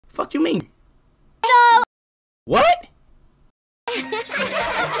Fuck you mean? No. What?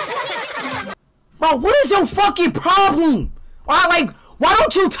 Bro, what is your fucking problem? Why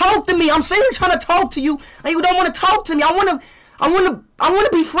don't you talk to me? I'm sitting here trying to talk to you, and you don't want to talk to me. I wanna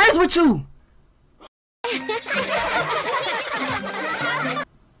be friends with you.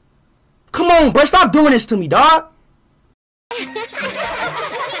 Come on, bro, stop doing this to me, dog.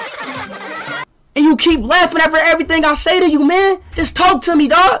 And you keep laughing after everything I say to you, man. Just talk to me,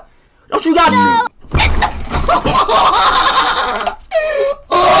 dog. Don't you got to?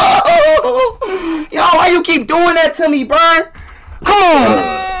 Yo, why you keep doing that to me, bro? Come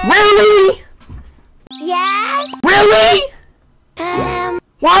on. Really? Yes. Really?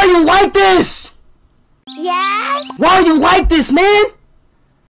 Why are you like this? Yes. Why are you like this, man?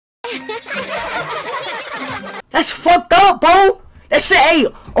 That's fucked up, bro. That shit, hey,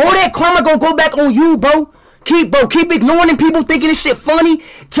 all that karma gonna go back on you, bro. Keep ignoring them people thinking this shit funny,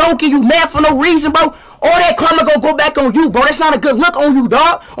 joking, you mad for no reason, bro. All that karma gonna go back on you, bro. That's not a good look on you,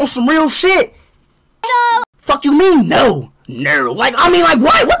 dog. On some real shit. No. Fuck you mean, no? No. Like, I mean, like,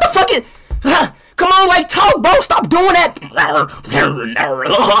 what? What the fuck is... Come on, like, talk, bro. Stop doing that.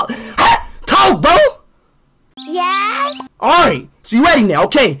 Talk, bro. Yes. Alright, so you ready now?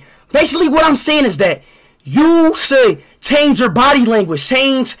 Okay. Basically, what I'm saying is that you should change your body language,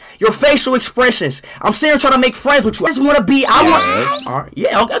 change your facial expressions. I'm saying trying to make friends with you. I just want to be. Alright,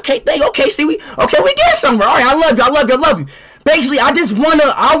 yeah, okay, okay. See, we get somewhere. Alright, I love you. Basically, I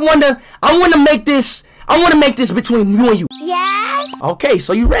wanna make this between you and you. Yes. Okay,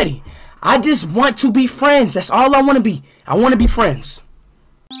 so you ready? I just want to be friends. That's all I want to be. I want to be friends.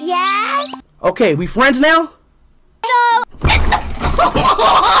 Yes. Okay, we friends now? No. No.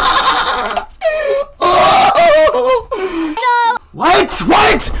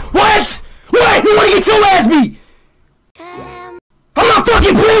 What? You wanna get your ass beat? I'm not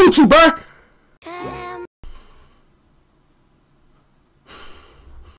fucking playing with you, bruh.